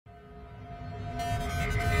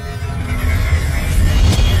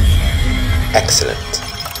Excellent.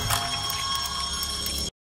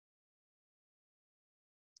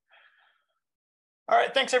 All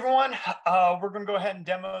right, thanks everyone. We're going to go ahead and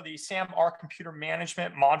demo the SAMR computer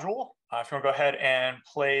management module. If you want to go ahead and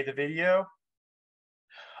play the video.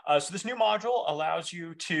 So this new module allows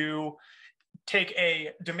you to take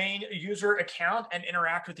a domain user account and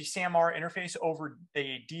interact with the SAMR interface over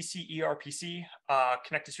a DC ERPC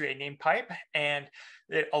connected to a named pipe. And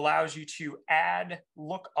it allows you to add,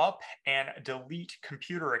 look up, and delete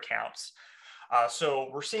computer accounts. So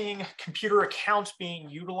we're seeing computer accounts being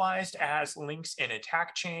utilized as links in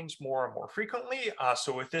attack chains more and more frequently.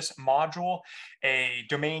 So with this module, a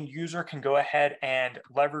domain user can go ahead and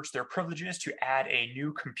leverage their privileges to add a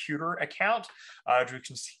new computer account, which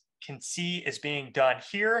we can see is being done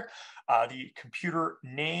here. The computer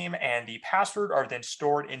name and the password are then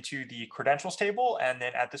stored into the credentials table. And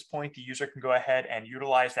then at this point, the user can go ahead and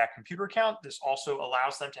utilize that computer account. This also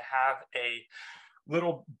allows them to have a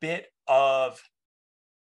little bit of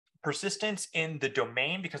persistence in the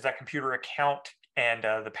domain, because that computer account and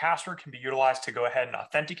the password can be utilized to go ahead and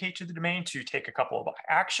authenticate to the domain to take a couple of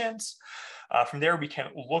actions. From there, we can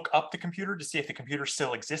look up the computer to see if the computer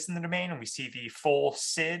still exists in the domain, and we see the full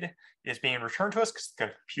SID is being returned to us because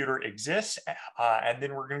the computer exists. And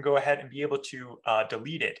then we're going to go ahead and be able to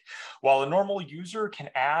delete it. While a normal user can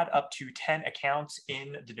add up to 10 accounts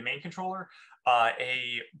in the domain controller,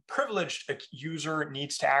 a privileged user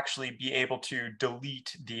needs to actually be able to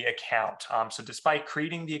delete the account. So despite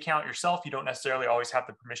creating the account yourself, you don't necessarily always have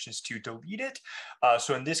the permissions to delete it.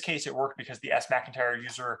 So in this case, it worked because the S. McIntyre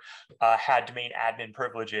user had domain admin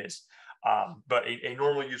privileges. But a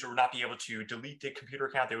normal user would not be able to delete the computer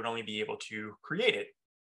account. They would only be able to create it.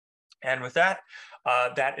 And with that,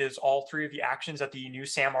 that is all three of the actions that the new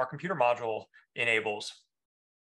SAMR computer module enables.